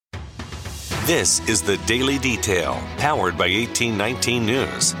This is the Daily Detail, powered by 1819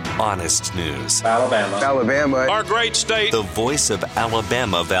 News. Honest news. Alabama. Our great state. The voice of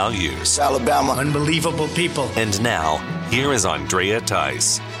Alabama values. Alabama. Unbelievable people. And now, here is Andrea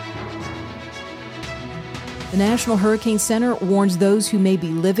Tice. The National Hurricane Center warns those who may be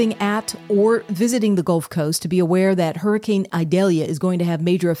living at or visiting the Gulf Coast to be aware that Hurricane Idalia is going to have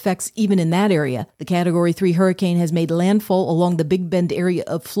major effects even in that area. The Category 3 hurricane has made landfall along the Big Bend area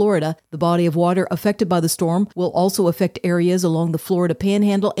of Florida. The body of water affected by the storm will also affect areas along the Florida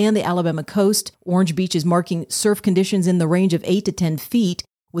Panhandle and the Alabama coast. Orange Beach is marking surf conditions in the range of 8 to 10 feet.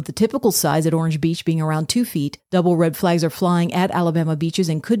 With the typical size at Orange Beach being around 2 feet, double red flags are flying at Alabama beaches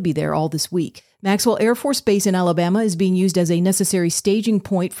and could be there all this week. Maxwell Air Force Base in Alabama is being used as a necessary staging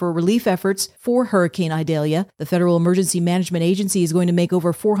point for relief efforts for Hurricane Idalia. The Federal Emergency Management Agency is going to make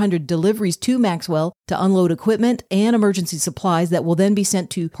over 400 deliveries to Maxwell to unload equipment and emergency supplies that will then be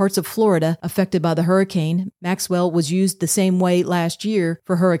sent to parts of Florida affected by the hurricane. Maxwell was used the same way last year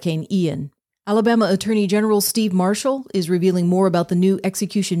for Hurricane Ian. Alabama Attorney General Steve Marshall is revealing more about the new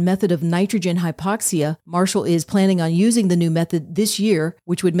execution method of nitrogen hypoxia. Marshall is planning on using the new method this year,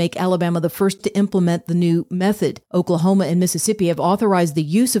 which would make Alabama the first to implement the new method. Oklahoma and Mississippi have authorized the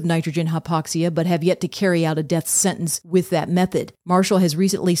use of nitrogen hypoxia, but have yet to carry out a death sentence with that method. Marshall has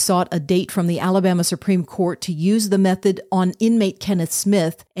recently sought a date from the Alabama Supreme Court to use the method on inmate Kenneth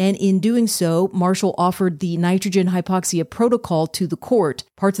Smith, and in doing so, Marshall offered the nitrogen hypoxia protocol to the court.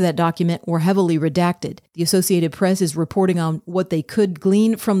 Parts of that document were heavily redacted. The Associated Press is reporting on what they could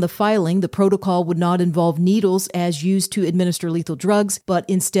glean from the filing. The protocol would not involve needles as used to administer lethal drugs, but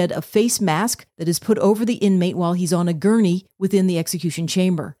instead a face mask that is put over the inmate while he's on a gurney within the execution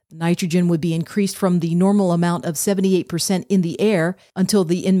chamber. The nitrogen would be increased from the normal amount of 78% in the air until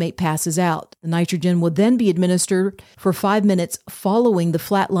the inmate passes out. The nitrogen would then be administered for 5 minutes following the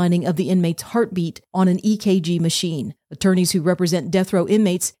flatlining of the inmate's heartbeat on an EKG machine. Attorneys who represent death row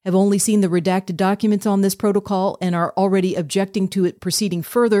inmates have only seen the redacted documents on this protocol and are already objecting to it proceeding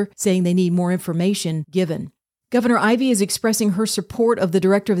further, saying they need more information given. Governor Ivey is expressing her support of the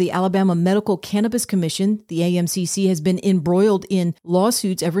director of the Alabama Medical Cannabis Commission. The AMCC has been embroiled in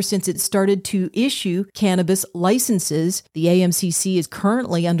lawsuits ever since it started to issue cannabis licenses. The AMCC is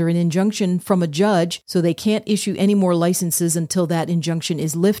currently under an injunction from a judge, so they can't issue any more licenses until that injunction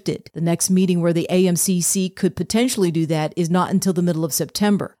is lifted. The next meeting where the AMCC could potentially do that is not until the middle of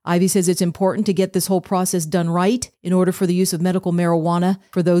September. Ivey says it's important to get this whole process done right in order for the use of medical marijuana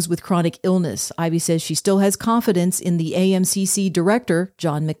for those with chronic illness. Ivey says she still has confidence in the AMCC director,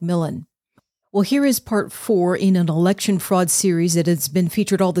 John McMillan. Well, here is part 4 in an election fraud series that has been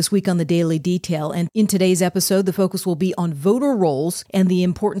featured all this week on the Daily Detail. And in today's episode, the focus will be on voter rolls and the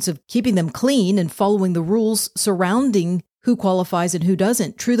importance of keeping them clean and following the rules surrounding who qualifies and who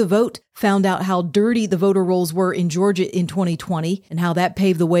doesn't. True the Vote found out how dirty the voter rolls were in Georgia in 2020 and how that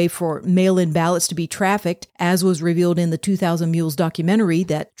paved the way for mail-in ballots to be trafficked, as was revealed in the 2000 Mules documentary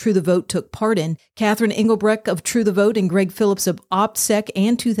that True the Vote took part in. Catherine Engelbrecht of True the Vote and Greg Phillips of OPSEC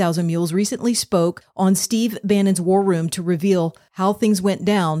and 2000 Mules recently spoke on Steve Bannon's War Room to reveal how things went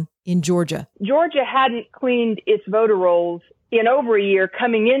down in Georgia. Georgia hadn't cleaned its voter rolls in over a year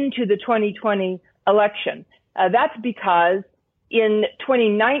coming into the 2020 election. That's because in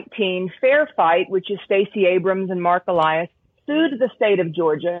 2019, Fair Fight, which is Stacey Abrams and Mark Elias, sued the state of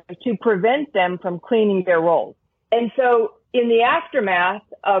Georgia to prevent them from cleaning their rolls. And so in the aftermath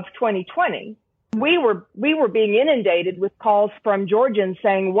of 2020, we were being inundated with calls from Georgians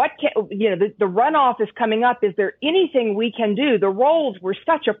saying, the runoff is coming up. Is there anything we can do? The rolls were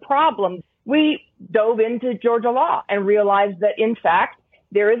such a problem. We dove into Georgia law and realized that, in fact,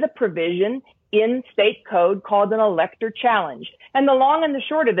 there is a provision in state code called an elector challenge. And the long and the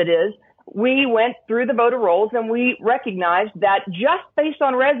short of it is, we went through the voter rolls and we recognized that just based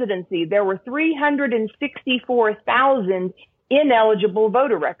on residency, there were 364,000 ineligible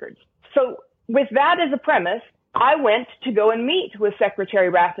voter records. So with that as a premise, I went to go and meet with Secretary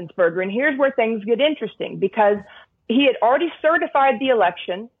Raffensperger. And here's where things get interesting, because he had already certified the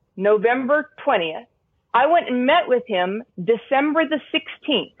election November 20th. I went and met with him December the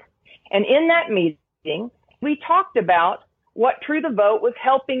 16th. And in that meeting, we talked about what True the Vote was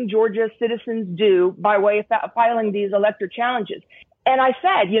helping Georgia citizens do by way of filing these elector challenges. And I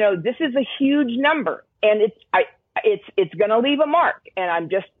said, this is a huge number, and it's going to leave a mark. And I'm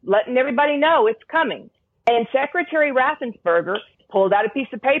just letting everybody know it's coming. And Secretary Raffensperger pulled out a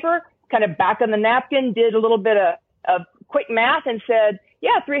piece of paper, kind of back on the napkin, did a little bit of quick math and said,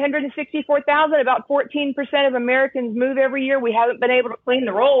 yeah, 364,000, about 14% of Americans move every year. We haven't been able to clean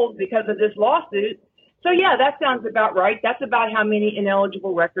the rolls because of this lawsuit. So yeah, that sounds about right. That's about how many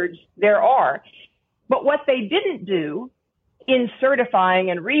ineligible records there are. But what they didn't do in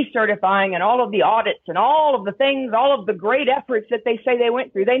certifying and recertifying and all of the audits and all of the things, all of the great efforts that they say they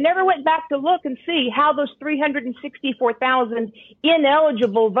went through, they never went back to look and see how those 364,000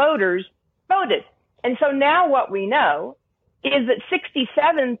 ineligible voters voted. And so now what we know is that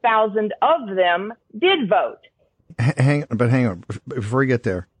 67,000 of them did vote. Hang on, before we get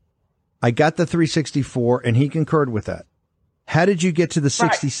there. I got the 364 and he concurred with that. How did you get to the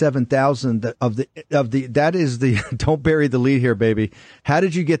 67,000 of the, that is the, don't bury the lead here, baby. How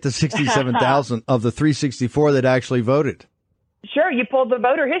did you get the 67,000 of the 364 that actually voted? Sure. You pull the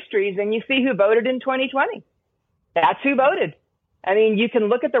voter histories and you see who voted in 2020. That's who voted. I mean, you can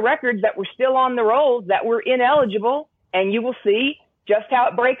look at the records that were still on the rolls that were ineligible and you will see just how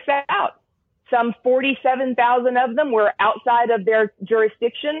it breaks out. Some 47,000 of them were outside of their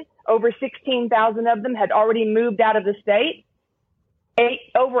jurisdiction. Over 16,000 of them had already moved out of the state.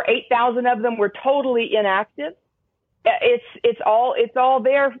 Over 8,000 of them were totally inactive. It's all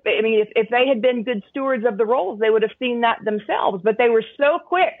there. I mean, if they had been good stewards of the rolls, they would have seen that themselves. But they were so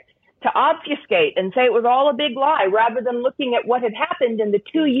quick to obfuscate and say it was all a big lie, rather than looking at what had happened in the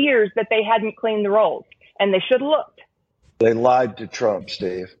 2 years that they hadn't cleaned the rolls. And they should have looked. They lied to Trump,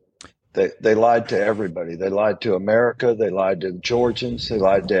 Steve. They lied to everybody. They lied to America. They lied to Georgians. They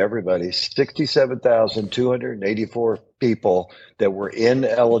lied to everybody. 67,284 people that were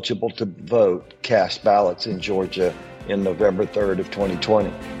ineligible to vote cast ballots in Georgia in November 3rd of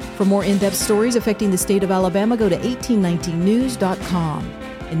 2020. For more in-depth stories affecting the state of Alabama, go to 1819news.com.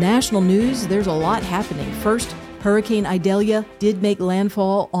 In national news, there's a lot happening. First, Hurricane Idalia did make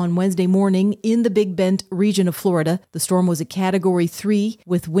landfall on Wednesday morning in the Big Bend region of Florida. The storm was a Category 3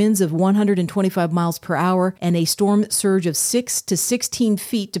 with winds of 125 miles per hour and a storm surge of 6 to 16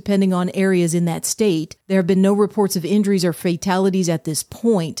 feet, depending on areas in that state. There have been no reports of injuries or fatalities at this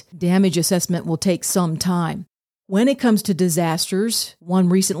point. Damage assessment will take some time. When it comes to disasters, one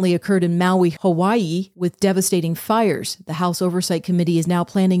recently occurred in Maui, Hawaii, with devastating fires. The House Oversight Committee is now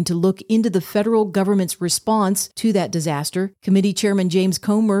planning to look into the federal government's response to that disaster. Committee Chairman James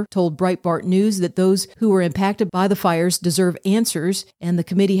Comer told Breitbart News that those who were impacted by the fires deserve answers, and the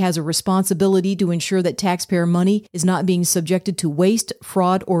committee has a responsibility to ensure that taxpayer money is not being subjected to waste,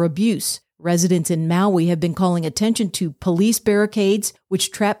 fraud, or abuse. Residents in Maui have been calling attention to police barricades,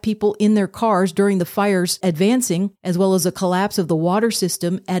 which trap people in their cars during the fires advancing, as well as a collapse of the water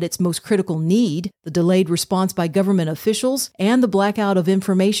system at its most critical need, the delayed response by government officials, and the blackout of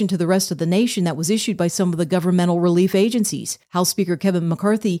information to the rest of the nation that was issued by some of the governmental relief agencies. House Speaker Kevin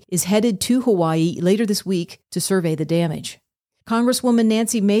McCarthy is headed to Hawaii later this week to survey the damage. Congresswoman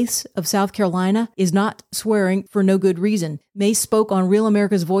Nancy Mace of South Carolina is not swearing for no good reason. Mace spoke on Real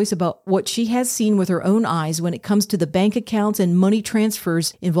America's Voice about what she has seen with her own eyes when it comes to the bank accounts and money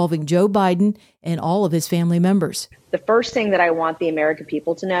transfers involving Joe Biden and all of his family members. The first thing that I want the American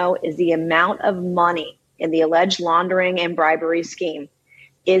people to know is the amount of money in the alleged laundering and bribery scheme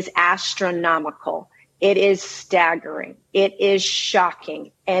is astronomical. It is staggering. It is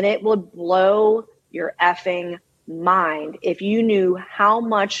shocking. And it would blow your effing mind if you knew how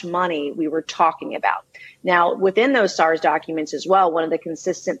much money we were talking about. Now, within those SARS documents as well, one of the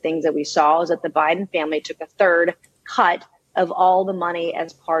consistent things that we saw is that the Biden family took a third cut of all the money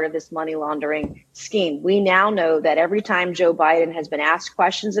as part of this money laundering scheme. We now know that every time Joe Biden has been asked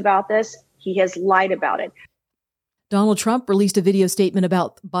questions about this, he has lied about it. Donald Trump released a video statement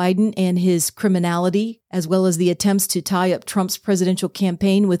about Biden and his criminality, as well as the attempts to tie up Trump's presidential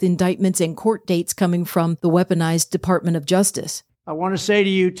campaign with indictments and court dates coming from the weaponized Department of Justice. I want to say to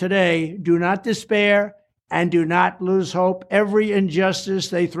you today, do not despair and do not lose hope. Every injustice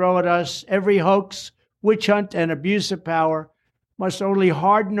they throw at us, every hoax, witch hunt, and abuse of power must only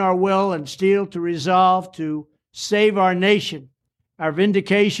harden our will and steel to resolve to save our nation. Our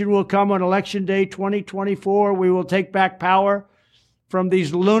vindication will come on Election Day 2024. We will take back power from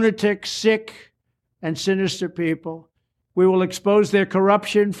these lunatic, sick, and sinister people. We will expose their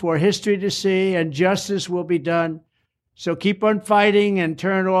corruption for history to see, and justice will be done. So keep on fighting and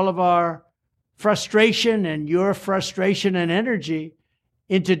turn all of our frustration and your frustration and energy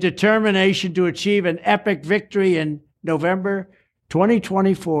into determination to achieve an epic victory in November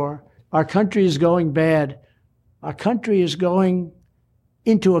 2024. Our country is going bad. Our country is going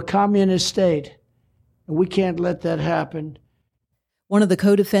into a communist state, and we can't let that happen. One of the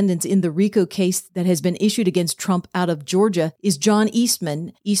co-defendants in the RICO case that has been issued against Trump out of Georgia is John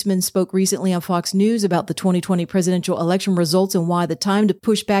Eastman. Eastman spoke recently on Fox News about the 2020 presidential election results and why the time to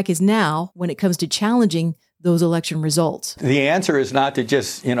push back is now when it comes to challenging those election results. The answer is not to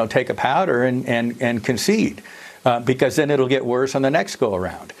just, take a powder and concede, because then it'll get worse on the next go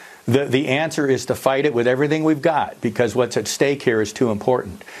around. The answer is to fight it with everything we've got, because what's at stake here is too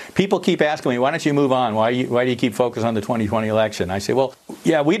important. People keep asking me, why don't you move on? Why do you keep focused on the 2020 election? I say, well,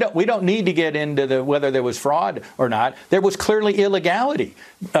 yeah, we don't need to get into whether there was fraud or not. There was clearly illegality.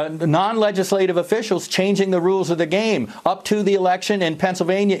 Non-legislative officials changing the rules of the game up to the election in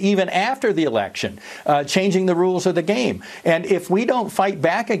Pennsylvania, even after the election, changing the rules of the game. And if we don't fight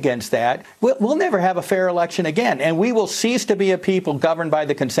back against that, we'll never have a fair election again. And we will cease to be a people governed by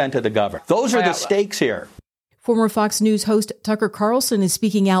the consent of the governed. Those are the stakes here. Former Fox News host Tucker Carlson is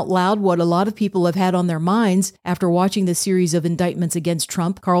speaking out loud what a lot of people have had on their minds after watching the series of indictments against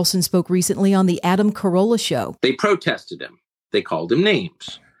Trump. Carlson spoke recently on the Adam Carolla show. They protested him. They called him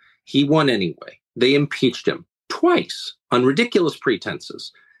names. He won anyway. They impeached him twice on ridiculous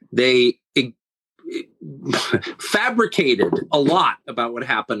pretenses. They fabricated a lot about what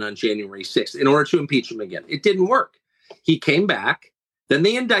happened on January 6th in order to impeach him again. It didn't work. He came back. Then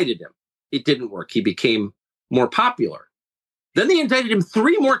they indicted him. It didn't work. He became more popular. Then they indicted him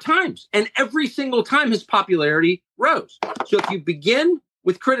 3 more times, and every single time his popularity rose. So if you begin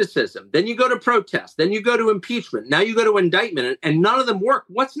with criticism, then you go to protest, then you go to impeachment, now you go to indictment, and none of them work,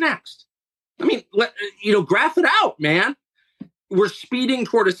 what's next? I mean, graph it out, man. We're speeding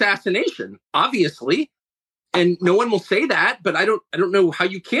toward assassination, obviously, and no one will say that, but I don't know how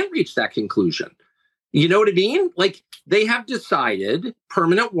you can reach that conclusion. You know what I mean? Like, they have decided,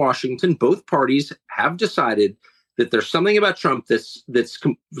 permanent Washington, both parties have decided that there's something about Trump that's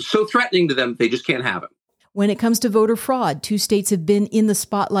so threatening to them, they just can't have him. When it comes to voter fraud, 2 states have been in the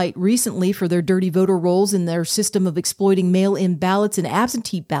spotlight recently for their dirty voter rolls in their system of exploiting mail-in ballots and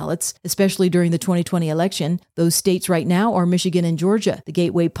absentee ballots, especially during the 2020 election. Those states right now are Michigan and Georgia. The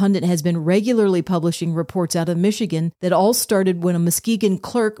Gateway Pundit has been regularly publishing reports out of Michigan that all started when a Muskegon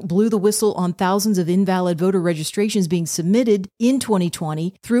clerk blew the whistle on thousands of invalid voter registrations being submitted in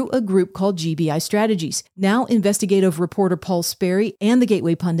 2020 through a group called GBI Strategies. Now, investigative reporter Paul Sperry and the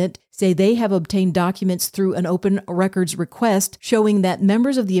Gateway Pundit say they have obtained documents through an open records request showing that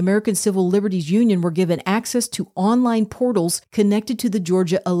members of the American Civil Liberties Union were given access to online portals connected to the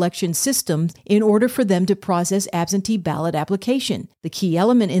Georgia election system in order for them to process absentee ballot application. The key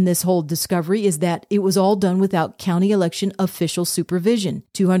element in this whole discovery is that it was all done without county election official supervision.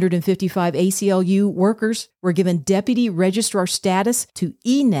 255 ACLU workers were given deputy registrar status to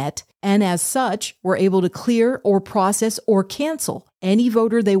eNet, and as such, were able to clear or process or cancel any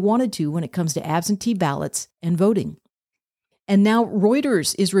voter they wanted to when it comes to absentee ballots and voting. And now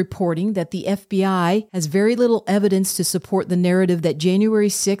Reuters is reporting that the FBI has very little evidence to support the narrative that January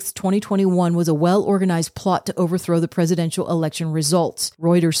 6, 2021 was a well-organized plot to overthrow the presidential election results.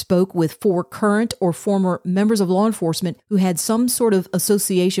 Reuters spoke with 4 current or former members of law enforcement who had some sort of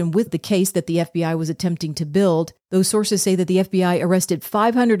association with the case that the FBI was attempting to build. Those sources say that the FBI arrested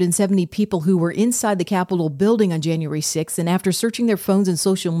 570 people who were inside the Capitol building on January 6th, and after searching their phones and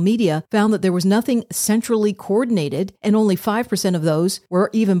social media, found that there was nothing centrally coordinated, and only 5% of those were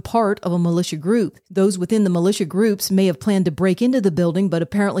even part of a militia group. Those within the militia groups may have planned to break into the building, but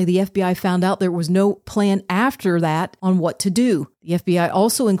apparently the FBI found out there was no plan after that on what to do. The FBI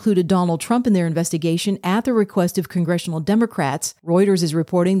also included Donald Trump in their investigation at the request of congressional Democrats. Reuters is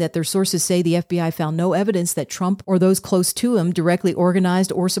reporting that their sources say the FBI found no evidence that Trump or those close to him directly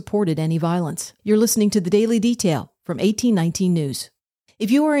organized or supported any violence. You're listening to The Daily Detail from 1819 News. If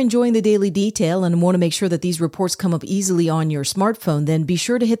you are enjoying The Daily Detail and want to make sure that these reports come up easily on your smartphone, then be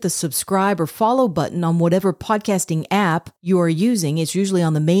sure to hit the subscribe or follow button on whatever podcasting app you are using. It's usually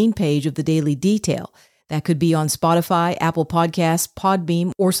on the main page of The Daily Detail. That could be on Spotify, Apple Podcasts,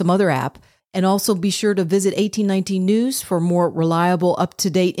 Podbeam, or some other app. And also be sure to visit 1819 News for more reliable,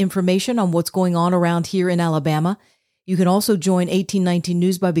 up-to-date information on what's going on around here in Alabama. You can also join 1819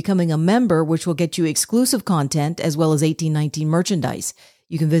 News by becoming a member, which will get you exclusive content as well as 1819 merchandise.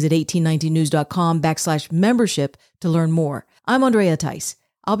 You can visit 1819news.com/membership to learn more. I'm Andrea Tice.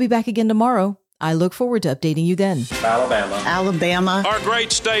 I'll be back again tomorrow. I look forward to updating you then. Alabama. Our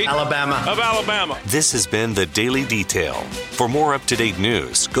great state. Alabama. Of Alabama. This has been The Daily Detail. For more up-to-date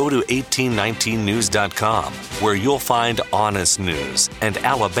news, go to 1819news.com, where you'll find honest news and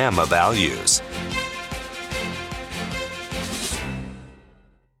Alabama values.